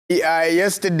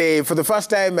Yesterday, for the first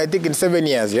time, I think in 7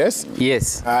 years, yes?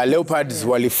 Yes. Leopards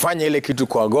walifanya ile kitu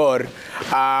kwa Gor.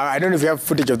 I don't know if you have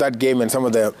footage of that game and some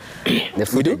of the... The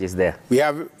footage is there. We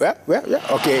have... Where?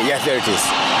 Okay, yes, there it is.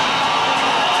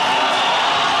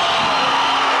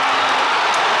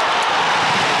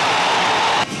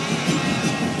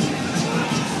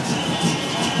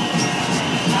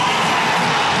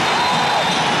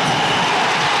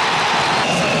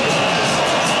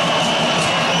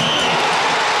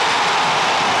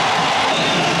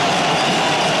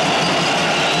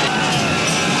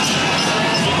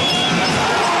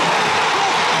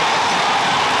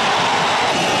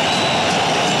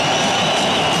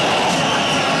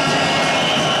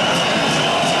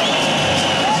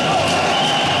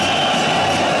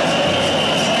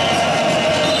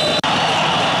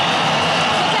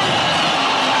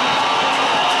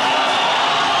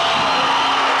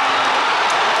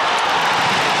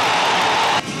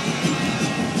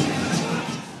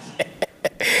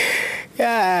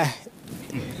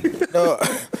 No,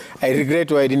 I regret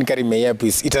why I didn't carry my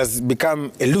earpiece. It has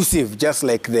become elusive, just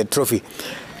like the trophy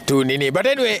to Nini. But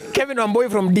anyway, Kevin Wamboi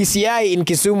from DCI in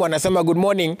Kisumu anasema good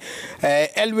morning.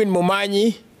 Elwin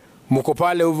Mumanyi, muko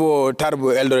pale huvo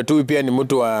Tarbo Eldoret, tu pia ni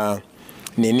mtu wa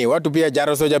Nini. Watu pia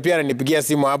Jaro Soja pia ananipigia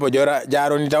simu hapo.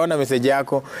 Jaro, nitaona message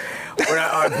yako.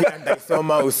 Pia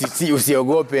nitasoma,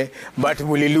 usiogope, but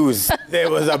muli lose. There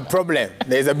was a problem.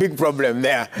 There is a big problem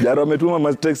there. Jaro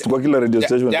ametuma text kwa kila radio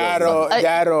station.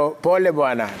 Jaro, pole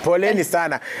bwana. Poleni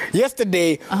sana.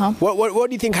 Yesterday, what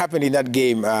do you think happened in that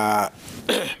game?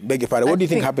 Beg your pardon. What do you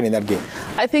think happened in that game?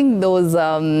 I think there was,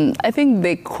 I think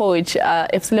the coach,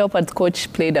 FC Leopards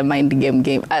coach played a mind game.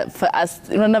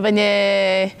 Unaona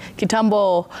venye kitambo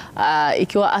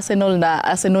ikiwa Arsenal na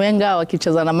Arsene Wenger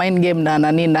wakicheza na mind game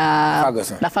na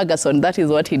Ferguson. That is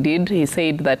what he did. He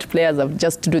said that players are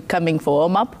just coming for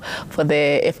warm-up for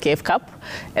the FKF Cup.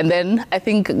 And then I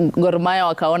think Gor Mahia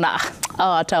wakaona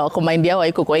hata wako mind yao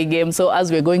iko kwa hii game, so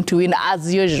as we're going to win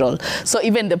as usual. So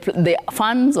even the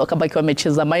fans wakabaki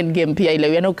wamecheza mind game pia ile,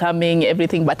 we are not coming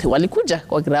everything, but walikuja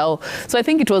kwa grao. So I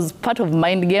think it was part of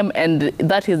mind game, and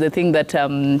that is the thing that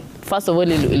first of all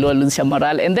iliwaluzisha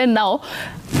morale. And then now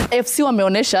FC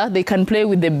wameonesha they can play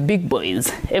with the big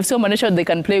boys. FC wameonesha they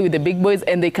can play with the big boys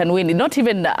and they can win. Not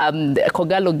even the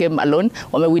Kogalo game alone,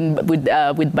 wame win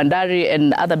with Bandari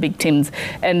and other big teams.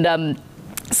 And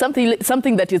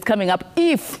something that is coming up,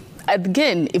 if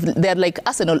again, if they're like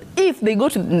Arsenal, if they go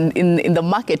to in the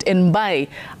market and buy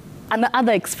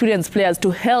other experienced players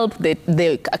to help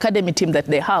the academy team that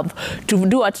they have to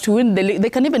do what, to win the league, they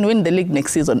can even win the league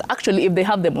next season. Actually, if they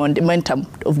have the momentum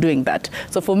of doing that.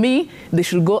 So for me, they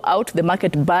should go out the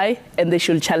market, buy, and they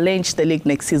should challenge the league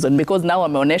next season, because now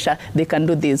wameonesha they can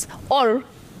do this. Or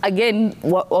again,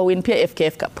 win pia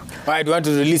FKF Cup. I want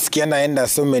to release Kiana Enda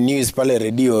some news pale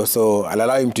radio, so I'll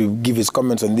allow him to give his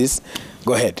comments on this.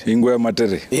 Go ahead. Ingwe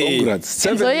Matere. Congrats.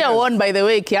 And so yeah, won, by the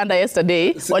way, Kianda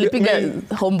yesterday. Walipiga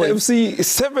homeboy. FC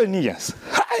 7 years.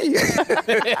 Hi.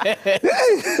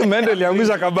 Mendel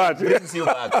yangusha kabati. No.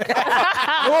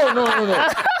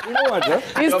 You know what?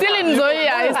 He's still in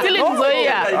Zoya. He's still in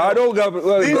Zoya. I don't got.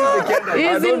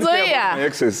 He's in Zoya.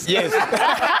 Excess. Yes.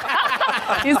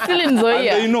 He's still in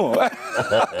Zoya. And they know.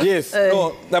 Yes.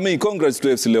 No, I mean, congrats to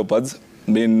FC Leopards.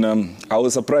 I mean, I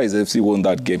was surprised FC won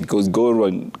that game, because Gor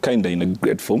were kind of in a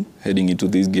great form heading into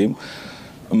this game.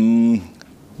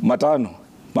 Matano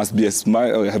must be a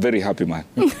very happy man.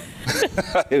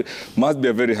 Must be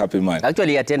a very happy man.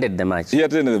 Actually, he attended the match. He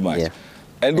attended the match. Yeah.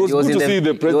 And it was good to see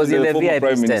the president, the former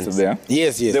prime minister there.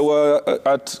 Yes. They were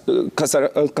at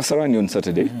Kasarani on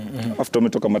Saturday. After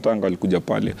Metoka Matanga alikuja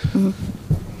pale.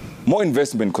 More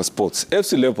investment for sports.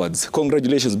 FC Leopards,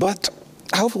 congratulations. But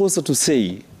I have also to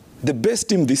say, the best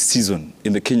team this season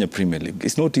in the Kenya Premier League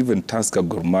is not even Tusker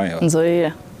Gor Mahia.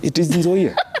 Nzoia. It is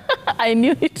Nzoia. I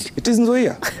knew it. It is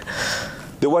Nzoia.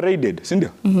 They were raided,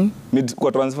 sindio? Mid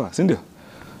kwa transfer, sindio?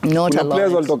 Not a lot.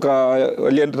 Players walitoka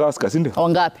walienda Tusker, sindio?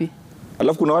 Wangapi?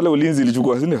 Alafu kuna wale ulinzi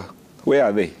ilichukua, sindio? Where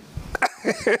are they?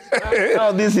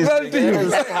 No, this is that team.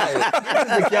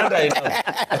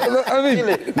 I mean,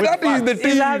 that is the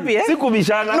team.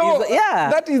 No, yeah.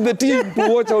 That is the team to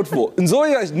watch out for.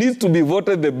 Nzoia needs to be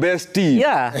voted the best team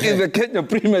in the Kenya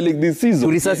Premier League this season.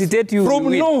 To resuscitate you, from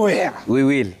nowhere. We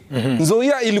will.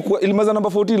 Nzoia ilimaza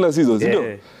number 14 last season,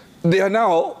 sindio? They are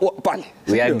now pale.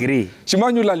 We agree.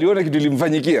 Shimanyula aliona kitu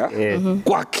ilimfanyikia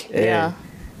kwake. Yeah.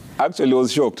 Actually, I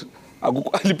was shocked.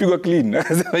 Alipigwa clean.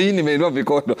 Hii nimeinua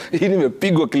mikono. Hii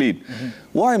nimepigwa clean.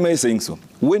 Why am I saying so?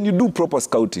 When you do proper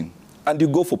scouting and you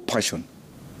go for passion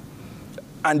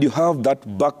and you have that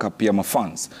backup ya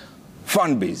fans,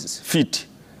 fan base, fit,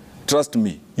 trust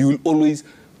me, you will always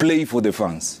play for the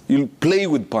fans. You'll play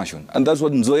with passion. And that's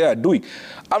what Nzoia are doing.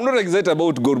 I'm not excited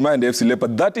about Gor Mahia and FC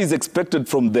Leopards. That is expected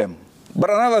from them. But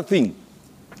another thing,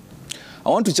 I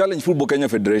want to challenge Football Kenya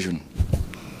Federation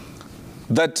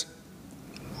that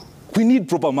we need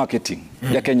proper marketing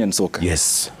ya Kenyan soccer.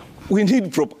 Yes. We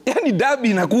need proper. Yani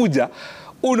derby inakuja,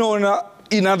 unaona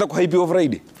inaanza kuhypiwa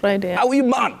Friday. Friday. Are we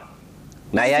mad?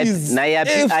 Na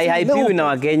haipiwi na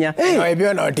Wakenya.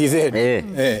 Haipiwa na TZ.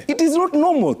 It is not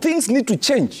normal. Things need to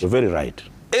change. You're very right.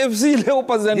 FC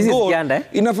Leopards and This is Gor Kianda,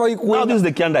 inafaa ikuwe. Now this is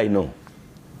the Kianda I know.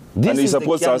 This And he is the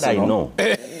supports Kianda us, I you know.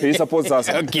 know. He supports us.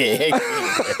 Okay.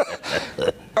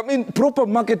 I mean, proper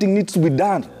marketing needs to be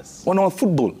done on our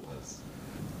football.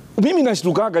 Mimi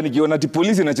nashtukaga nikiona ati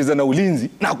polisi inacheza na ulinzi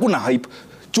na hakuna hype.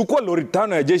 Chukua lori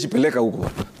 5 ya jeshi peleka huko.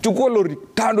 Chukua lori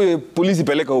 5 ya polisi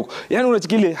peleka huko. Yaani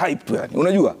unachikile hype tu yani.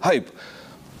 Unajua hype.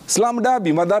 Slam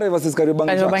Derby, Mathare versus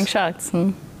Kariobangi Sharks.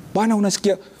 Bana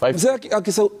unasikia mzee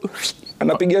akisa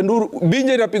anapiga nduru,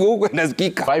 binja inapiga huko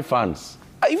inasikika. 5 fans.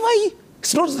 Why?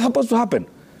 It's not supposed to happen.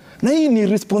 Na hii ni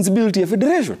responsibility ya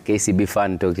federation. KCB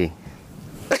fan talking.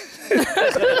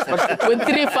 With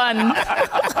 3 fans.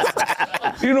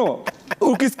 You know,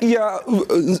 ukisikia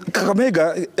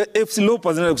Kakamega FC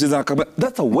Leopards na kucheza Kakamega,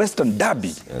 that's a Western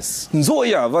derby. Yes.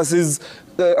 Nzoia versus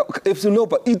FC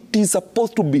Leopards, it is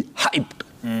supposed to be hyped.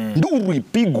 Nduru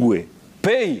ipigwe.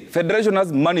 Pay. Federation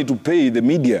has money to pay the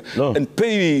media and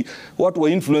pay what were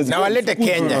influenced. Now walete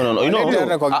Kenya. No. You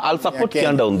know, I'll support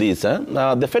Kianda on this.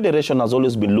 The federation has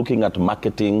always been looking at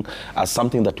marketing as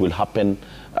something that will happen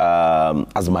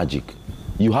as magic.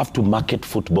 You have to market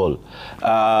football.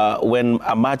 When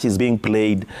a match is being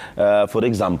played, for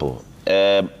example,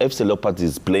 FC Leopards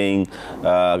is playing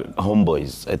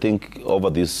Homeboys, I think, over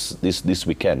this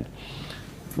weekend.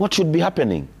 What should be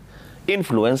happening?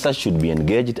 Influencers should be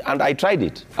engaged, and I tried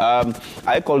it.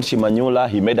 I called Shimanyula.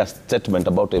 He made a statement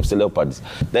about FC Leopards.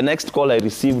 The next call I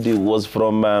received was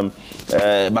from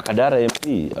Makadara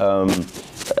MP,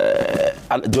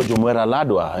 Jojo Mwera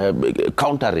Ladwa,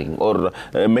 countering or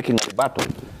making a battle.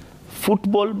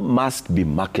 Football must be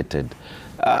marketed.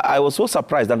 I was so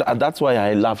surprised, and that's why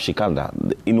I love Shikanda.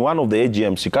 In one of the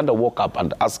AGMs, Shikanda woke up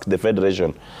and asked the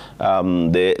federation,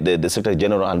 the Secretary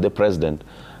General and the President,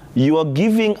 you are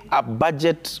giving a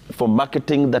budget for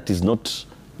marketing that is not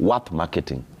worth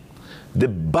marketing. The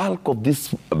bulk of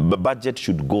this budget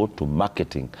should go to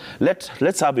marketing. Let's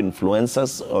have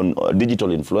influencers, digital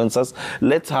influencers.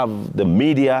 Let's have the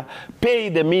media. Pay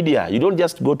the media. You don't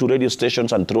just go to radio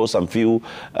stations and throw some few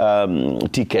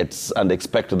tickets and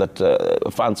expect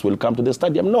that fans will come to the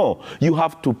stadium. No, you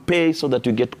have to pay so that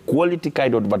you get quality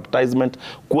kind of advertisement,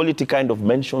 quality kind of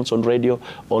mentions on radio,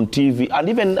 on TV, and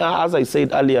even, as I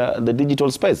said earlier, the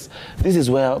digital space. This is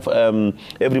where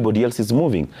everybody else is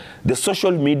moving. The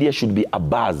social media should be a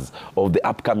buzz of the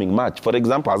upcoming match. For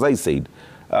example, as I said,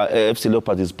 FC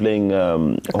Leopards is playing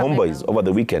Homeboys over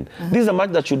the weekend. This is a match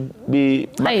that should be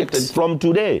marketed from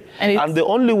today. And the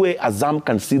only way Azam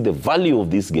can see the value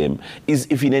of this game is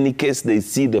if in any case they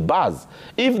see the buzz.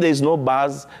 If there is no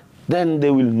buzz, then they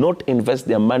will not invest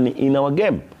their money in our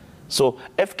game. So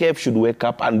FKF should wake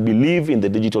up and believe in the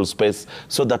digital space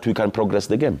so that we can progress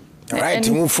the game. All right,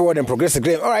 to move forward and progress the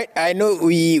game. All right, I know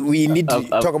we need to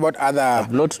talk about other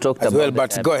I've not talked as about well,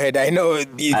 but go ahead. I know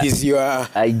it is your...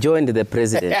 I joined the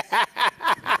president.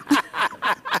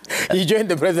 You joined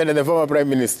the president and the former prime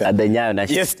minister. At the Nyayo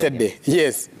National. Yesterday,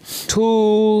 yes.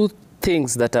 2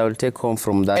 things that I will take home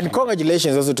from that. And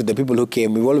congratulations also to the people who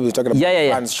came. We've always been talking about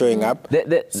fans showing up.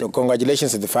 So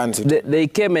congratulations to the fans. They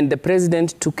came and the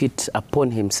president took it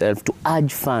upon himself to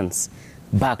urge fans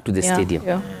back to the stadium.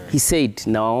 Yeah. He said,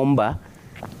 naomba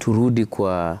turudi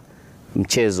kwa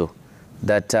mchezo,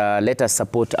 that let us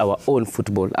support our own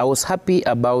football. I was happy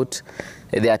about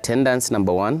the attendance,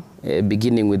 number 1,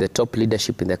 beginning with the top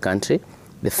leadership in the country,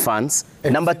 the fans.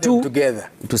 And number 2,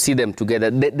 to see them together.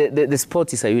 The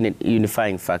sport is a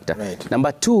unifying factor. Right.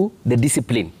 Number 2, the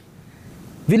discipline.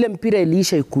 Vile mpira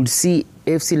iliisha, you could see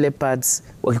FC Leopards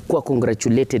wakikuwa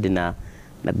congratulated na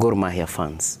Gor Mahia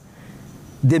fans.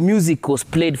 The music was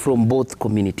played from both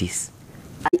communities.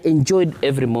 I enjoyed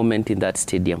every moment in that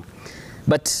stadium.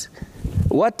 But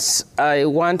what I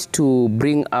want to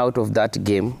bring out of that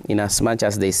game, in as much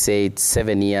as they say it's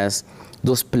 7 years,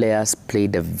 those players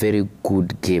played a very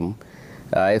good game,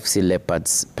 FC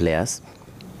Leopards players.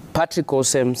 Patrick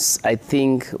Osems, I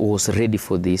think, was ready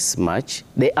for this match.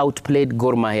 They outplayed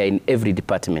Gor Mahia in every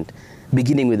department,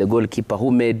 beginning with the goalkeeper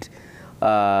who made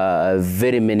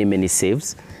very many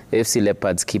saves. FC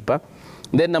Leopards keeper.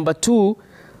 Then number 2,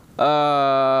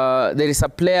 there is a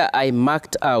player I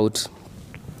marked out,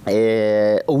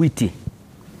 Owiti.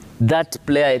 that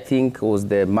player, I think, was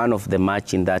the man of the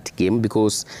match in that game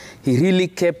because he really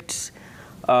kept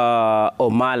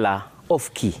Omala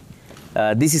off key.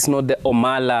 This is not the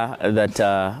Omala that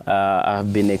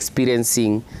I've been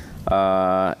experiencing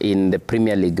in the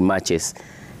Premier League matches.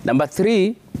 Number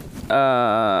 3,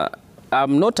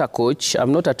 I'm not a coach.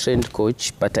 I'm not a trained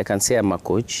coach, but I can say I'm a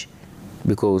coach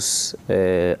because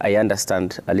I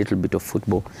understand a little bit of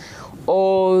football.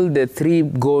 All the 3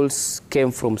 goals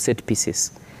came from set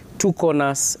pieces. 2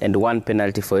 corners and 1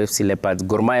 penalty for FC Leopards.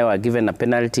 Gor Mahia were given a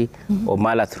penalty,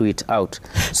 Omala threw it out.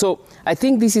 So I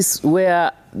think this is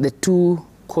where the 2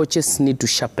 coaches need to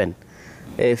sharpen.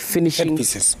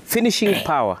 Finishing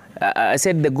power. I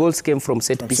said the goals came from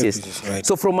set pieces. Right.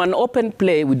 So from an open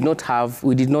play, we did not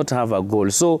have a goal.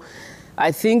 So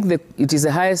I think that it is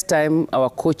the highest time our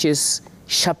coaches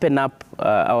sharpen up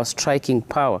our striking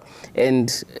power.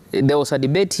 And there was a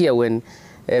debate here when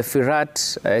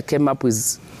Firat came up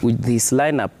with this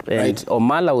lineup, and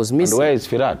Omala was missing. And where is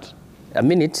Firat? A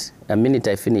minute,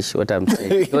 I finish what I'm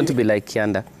saying. Don't be like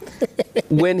Kianda.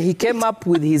 When he came up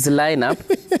with his lineup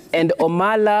and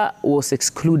Omala was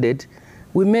excluded,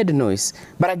 we made noise.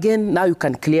 But again, now you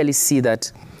can clearly see that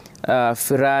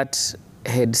Firat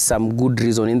had some good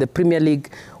reason. In the Premier League,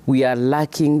 we are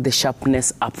lacking the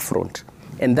sharpness up front.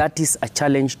 And that is a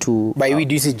challenge to... By we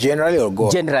do you see generally or go?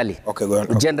 Generally. Okay, go on.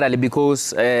 Okay. Generally,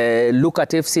 because look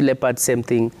at FC Leopards, same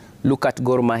thing. Look at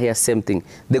Gor Mahia, same thing.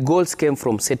 The goals came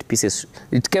from set pieces.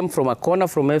 It came from a corner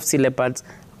from FC Leopards,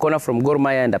 a corner from Gor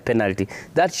Mahia, and a penalty.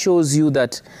 That shows you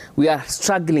that we are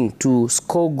struggling to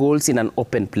score goals in an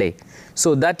open play.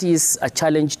 So that is a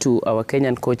challenge to our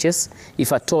Kenyan coaches.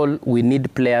 If at all, we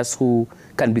need players who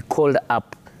can be called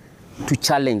up to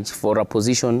challenge for a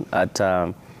position at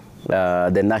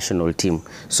the national team.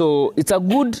 So it's a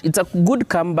good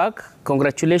comeback.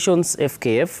 Congratulations,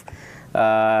 FKF.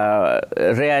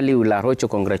 Rarely will Arocho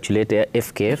congratulate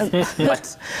FKF,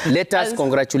 but let us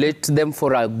congratulate them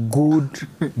for a good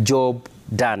job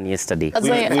done yesterday. We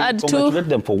congratulate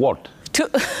them for what?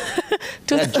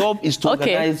 Their job is to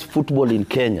organize football in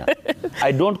Kenya.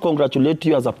 I don't congratulate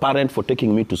you as a parent for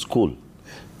taking me to school.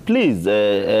 Please,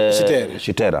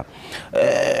 Shitera.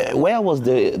 Where was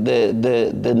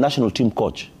the national team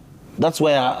coach? That's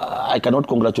where I cannot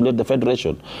congratulate the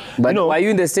federation. But were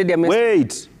you in the stadium?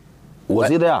 Wait. Was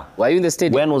he there? Were you in the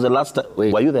stadium? When was the last time?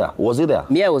 Were you there? Was he there?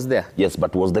 Me, I was there. Yes,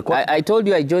 but was the coach? I told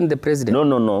you I joined the president.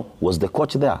 No. Was the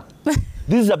coach there?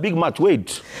 This is a big match.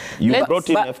 Wait. You brought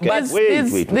in FK.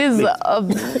 Wait.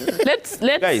 Let's...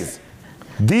 Guys,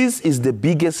 this is the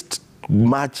biggest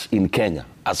match in Kenya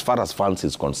as far as fans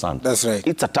is concerned. That's right.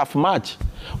 It's a tough match.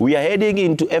 We are heading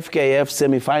into FKF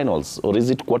semi-finals, or is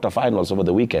it quarter-finals over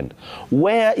the weekend?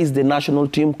 Where is the national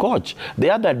team coach?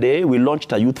 The other day, we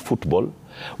launched a youth football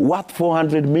worth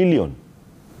 400 million.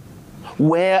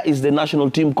 Where is the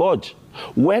national team coach?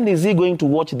 When is he going to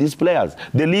watch these players?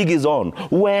 The league is on.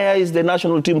 Where is the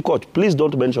national team coach? Please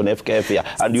don't mention FKF here.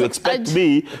 And you expect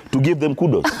me to give them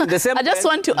kudos. I just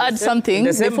want to add something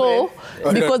before,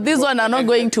 because these one are not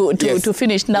going to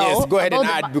finish now. Yes, go ahead and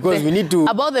add, because we need to...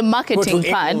 About the marketing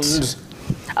part.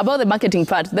 About the marketing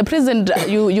part, the president,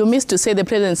 you missed to say, the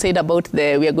president said about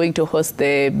we are going to host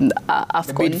the AFCON.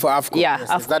 The bid for AFCON. Yeah, yes,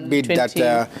 AFCON that bid 20.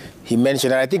 That he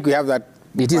mentioned, and I think we have that.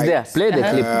 It is there. Play the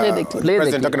clip. Play the clip. The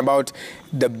president talking about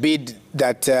the bid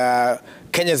that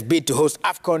Kenya's bid to host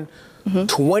AFCON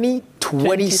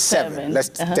 2027. Let's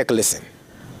take a listen.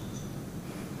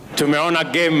 Tumeona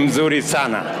game mzuri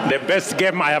sana. The best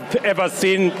game I have ever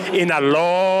seen in a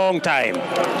long time.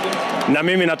 Na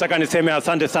mimi nataka niseme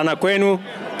asante sana kwenu,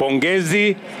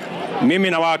 pongezi.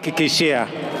 Mimi nawahakikishia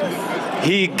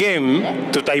hii game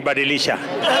tutaibadilisha.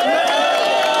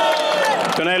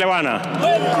 Tunaelewana?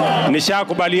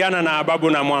 Nishakubaliana na Ababu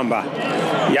na Mwamba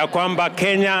ya kwamba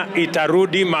Kenya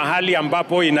itarudi mahali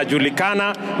ambapo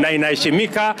inajulikana na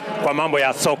inaheshimika kwa mambo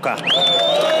ya soka.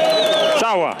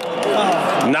 Sawa?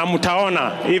 Na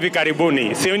mtaona hivi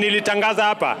karibuni. Si nilitangaza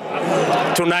hapa.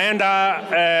 Tunaenda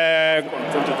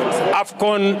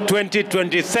AFCON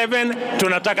 2027,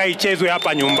 tunataka ichezwe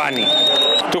hapa nyumbani.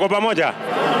 Tuko pamoja?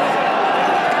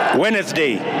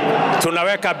 Wednesday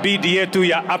tunaweka bid yetu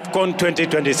ya AFCON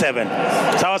 2027.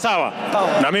 Sawa sawa?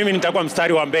 Na mimi nitakuwa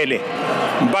mstari wa mbele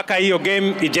mpaka hiyo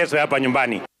game ichezwe hapa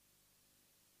nyumbani.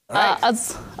 Go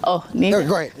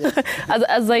ahead.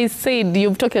 As I said,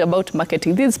 you've talked about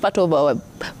marketing. This is part of our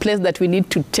place that we need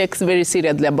to take very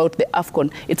seriously about the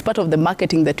AFCON. It's part of the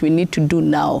marketing that we need to do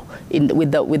now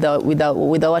with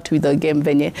the game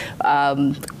venye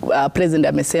president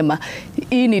amesema.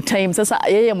 Hii ni time sasa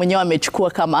yeye mwenyewe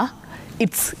amechukua kama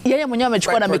it's yeye mwenyewe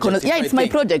amechukua na mikono. Yeah, it's my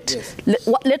project. Yes.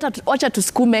 Wacha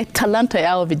tusukume talanta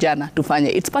yao vijana tufanye.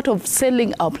 It's part of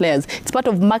selling our players. It's part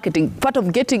of marketing, part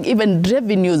of getting even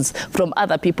revenues from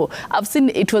other people. I've seen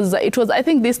it was I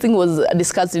think this thing was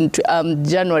discussed in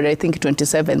January, I think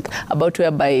 27th, about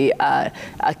whereby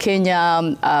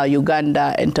Kenya,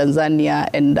 Uganda and Tanzania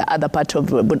and other part of,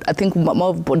 but I think more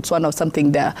of Botswana or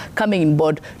something, they're coming in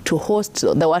board to host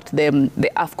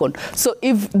the AFCON. So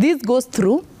if this goes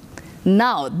through,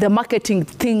 now the marketing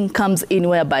thing comes in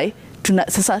whereby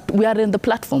we are in the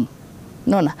platform.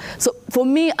 No. So for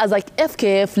me, as like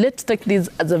FKF, let's take this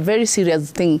as a very serious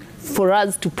thing for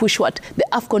us to push the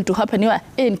AFCON to happen here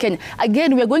in Kenya.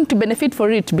 Again, we are going to benefit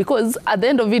for it because at the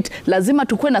end of it, lazima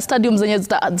tukue na stadiums zenye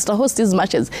zita host these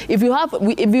matches. If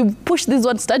you push these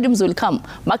one, stadiums will come.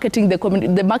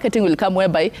 The marketing will come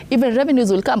whereby even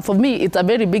revenues will come. For me, it's a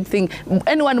very big thing.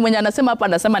 Anyone mwenye anasema hapa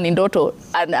anasema ni ndoto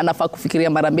anafaa kufikiria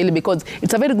mara mbili because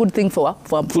it's a very good thing for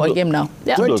a game now.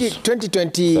 Yeah.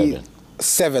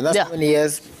 2027, that's how many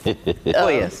years?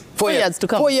 4 years. 4 years to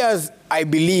come. 4 years, I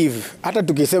believe. Hata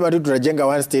tukisema tu tunajenga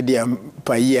one stadium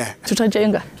per year.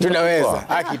 Tutajenga. Tunaweza.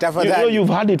 Aki, tafadhali.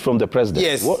 You've heard it from the president.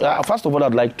 Yes. Well, first of all,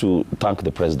 I'd like to thank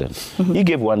the president. He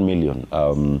gave 1 million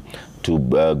to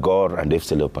Gore and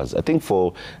FC Leopards. I think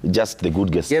for just the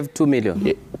good guests. He gave 2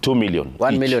 million. 2 million.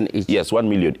 1 each. million each. Yes, 1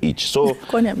 million each. So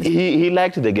he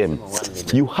liked the game.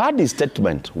 You heard his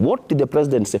statement. What did the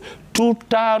president say?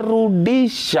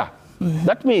 Tutarudisha.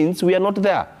 That means we are not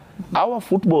there. Our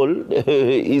football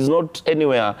is not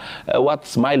anywhere worth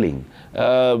smiling.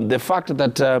 The fact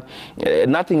that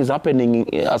nothing is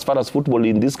happening as far as football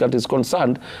in this country is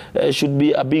concerned should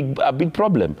be a big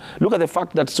problem. Look at the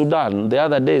fact that Sudan, the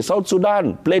other day, South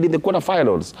Sudan played in the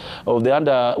quarterfinals of the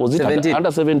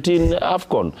under 17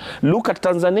 AFCON. Look at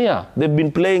Tanzania. They've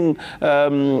been playing,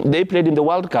 they played in the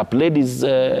World Cup, Ladies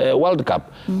World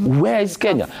Cup. Where is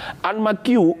Kenya? And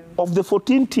McHugh, of the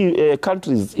 14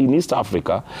 countries in East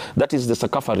Africa, that is the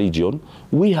Sakafa region,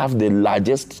 we have the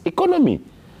largest economy.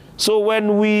 So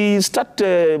when we start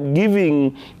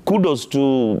giving kudos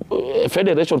to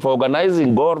Federation for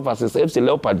organizing Gore versus FC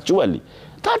Leopard, surely,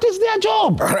 that is their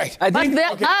job. All right. But they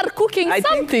are cooking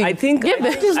something. I think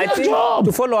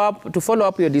to follow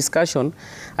up your discussion,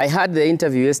 I had the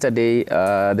interview yesterday,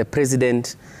 the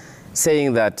president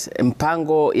saying that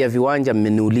mpango ya viwanja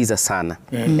mmeniuliza sana.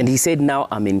 And he said, now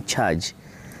I'm in charge.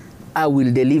 I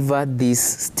will deliver these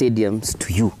stadiums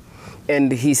to you.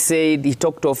 And he said, he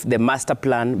talked of the master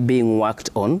plan being worked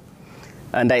on.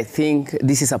 And I think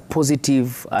this is a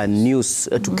positive news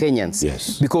to Kenyans.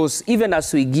 Yes. Because even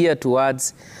as we gear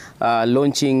towards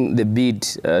launching the bid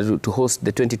to host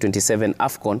the 2027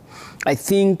 AFCON, I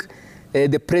think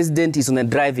the president is on a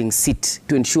driving seat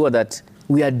to ensure that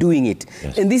we are doing it.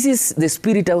 Yes. And this is the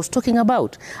spirit I was talking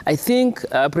about. I think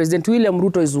President William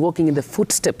Ruto is walking in the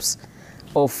footsteps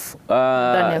of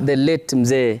the late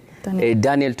Mzee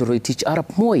Daniel Toroitich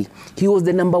Arap Moi. He was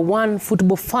the #1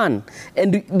 football fan.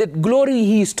 And the glory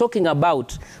he is talking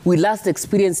about, we last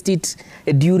experienced it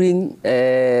during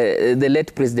the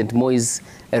late President Moi's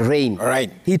reign. All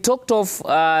right. He talked of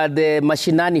the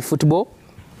Mashinani football.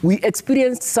 We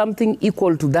experienced something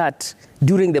equal to that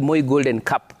during the Moi Golden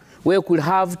Cup, where we could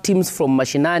have teams from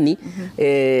Mashinani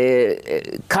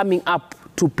coming up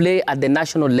to play at the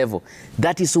national level.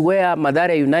 That is where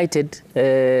Mathare United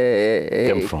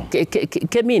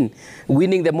came in,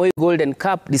 winning the Moi Golden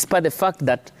Cup, despite the fact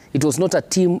that it was not a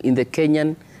team in the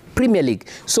Kenyan Premier League.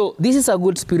 So this is a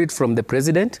good spirit from the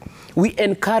president. We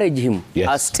encourage him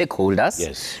as stakeholders.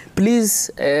 Yes.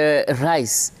 Please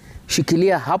rise,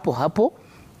 shikilia hapo hapo.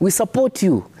 We support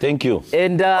you. Thank you.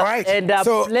 And,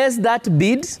 so, place that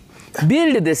bid,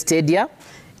 build the stadium.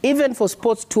 Even for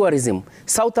sports tourism,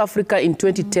 South Africa in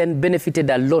 2010 benefited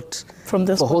a lot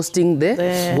for hosting the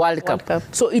World Cup.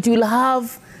 So it will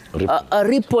have a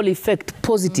ripple effect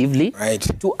positively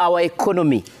to our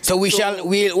economy. So we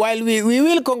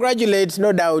will congratulate,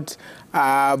 no doubt,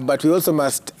 but we also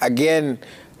must again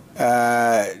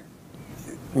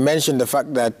mention the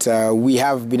fact that we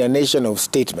have been a nation of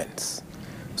statements.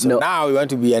 So now we want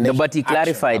to be a nation. No, but he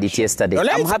clarified it yesterday. No,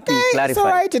 I'm happy he clarified. It's all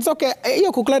right. It's okay.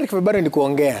 Hiyo kuclarify bado ni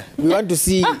kuongea. We want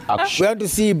to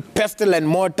see pestle and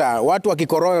mortar. Watu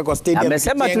wakikoroga kwa stadium.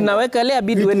 Amesema tunaweka lea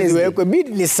bid Wednesday. Bid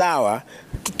ni sawa.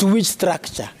 To which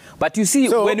structure? But you see,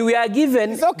 when we are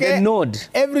given the nod,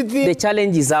 everything, the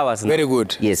challenge is ours now. Very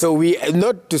good. Yes. So we,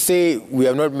 not to say we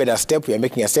have not made a step, we are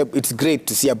making a step. It's great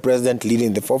to see a president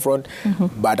leading the forefront.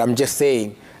 But I'm just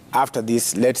saying, after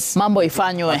this, let's mambo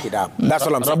ifanywe. It up. That's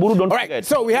all I'm saying. Raburu, don't all forget. Right,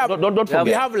 so we have, don't forget.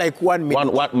 We have like 1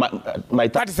 minute. My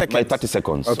 30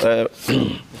 seconds. Okay.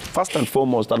 First and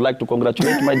foremost, I'd like to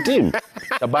congratulate my team.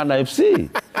 Shabana FC.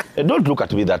 Don't look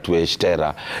at me that way,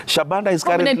 Shtera. Shabana is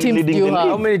currently leading the league.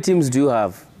 How many teams do you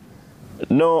have?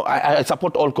 No, I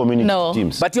support all community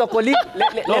teams. But your colleague,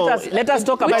 let us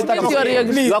talk about that.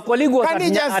 Your colleague was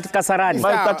at Kasarani.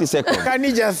 30 seconds. Can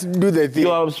you just do the thing?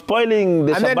 You are spoiling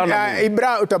the Shabana. And then,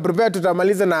 Ibra, prepare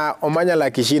tutamaliza na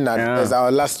Omanyala Kishina as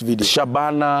our last video.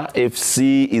 Shabana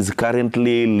FC is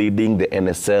currently leading the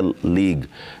NSL League.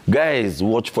 Guys,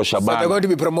 watch for Shabana. So they're going to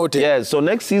be promoted. Yes, so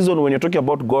next season when you're talking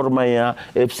about Gor Mahia,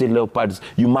 FC Leopards,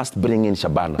 you must bring in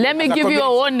Shabana. Let me give you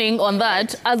a warning on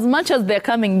that. As much as they're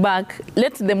coming back,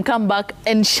 let them come back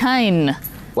and shine.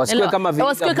 Wasikwe kama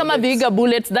Vihiga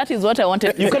Bullets. That is what I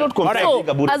wanted. You cannot compare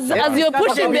Vihiga Bullets. As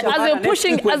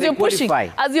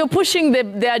you're pushing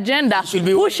the agenda,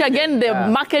 push again the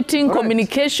marketing,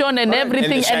 communication, and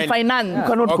everything, and finance. You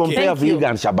cannot compare Vihiga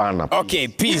and Shabana. Okay,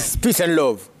 peace and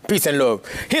love. Peace and love.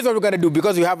 Here's what we're going to do.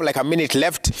 Because we have like a minute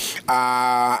left,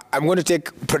 I'm going to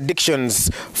take predictions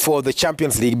for the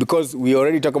Champions League, because we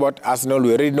already talked about Arsenal.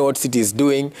 We already know what City is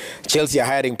doing. Chelsea are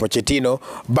hiring Pochettino.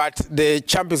 But the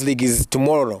Champions League is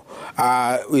tomorrow.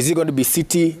 Is it going to be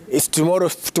City? It's tomorrow.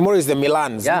 Tomorrow is the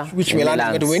Milans. Yeah, which Milan is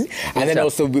going to win? And then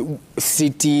also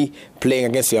City playing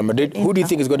against Real Madrid. Who do you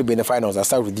think is going to be in the finals? I'll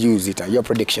start with you, Zita. Your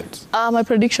predictions. My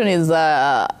prediction is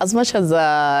as much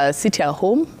as City are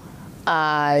home,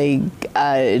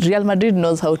 Real Madrid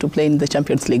knows how to play in the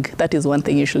Champions League. That is one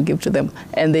thing you should give to them,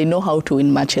 and they know how to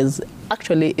win matches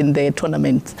actually in the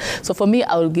tournaments. So for me,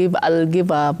 I'll give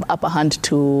a upper hand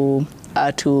to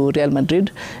Real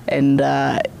Madrid and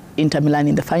Inter Milan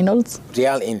in the finals.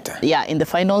 Real Inter. Yeah, in the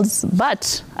finals.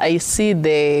 But I see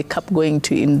the cup going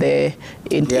to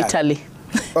Italy.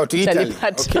 Oh, to Italy.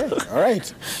 Okay, all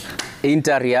right.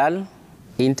 Inter Real,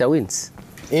 Inter wins.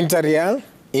 Inter Real,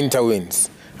 Inter wins.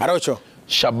 Arocho.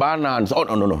 Shabana and... Oh,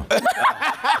 no.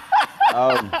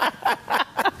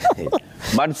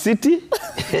 Man City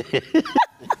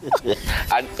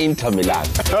and Inter Milan.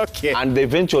 Okay. And the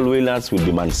eventual winners will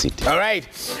be Man City. All right.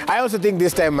 I also think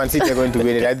this time Man City are going to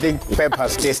win it. I think Pep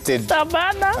has tasted...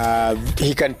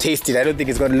 he can taste it. I don't think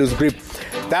he's going to lose grip.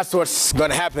 That's what's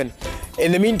going to happen.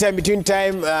 In the meantime, between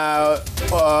time,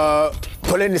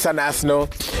 Polenis and Arsenal,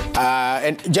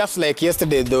 and just like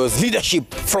yesterday, there was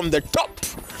leadership from the top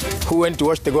who went to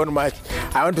watch the Gor match.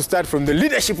 I want to start from the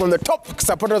leadership from the top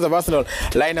supporters of Arsenal,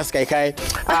 Linus Kaikai,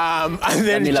 and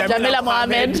then Jamila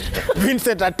Mohamed,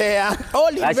 Vincent Atea,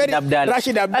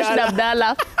 Rashid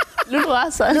Abdallah. Lulu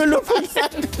Hassan.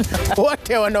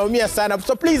 Wote wanaumia sana.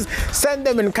 So please send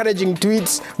them encouraging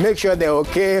tweets. Make sure they're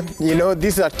okay. You know,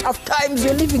 these are tough times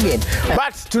you're living in.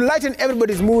 But to lighten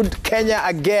everybody's mood, Kenya,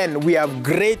 again, we have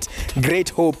great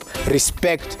hope,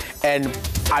 respect, and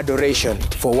adoration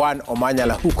for one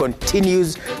Omanyala who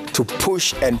continues to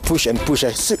push and push and push.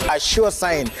 A sure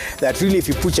sign that really if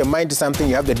you put your mind to something,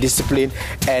 you have the discipline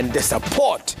and the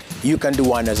support, you can do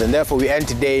wonders. And therefore we end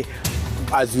today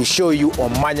as we show you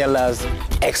Omanyala's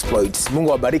exploits.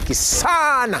 Mungu wabariki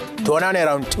sana. Tuonane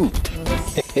round 2.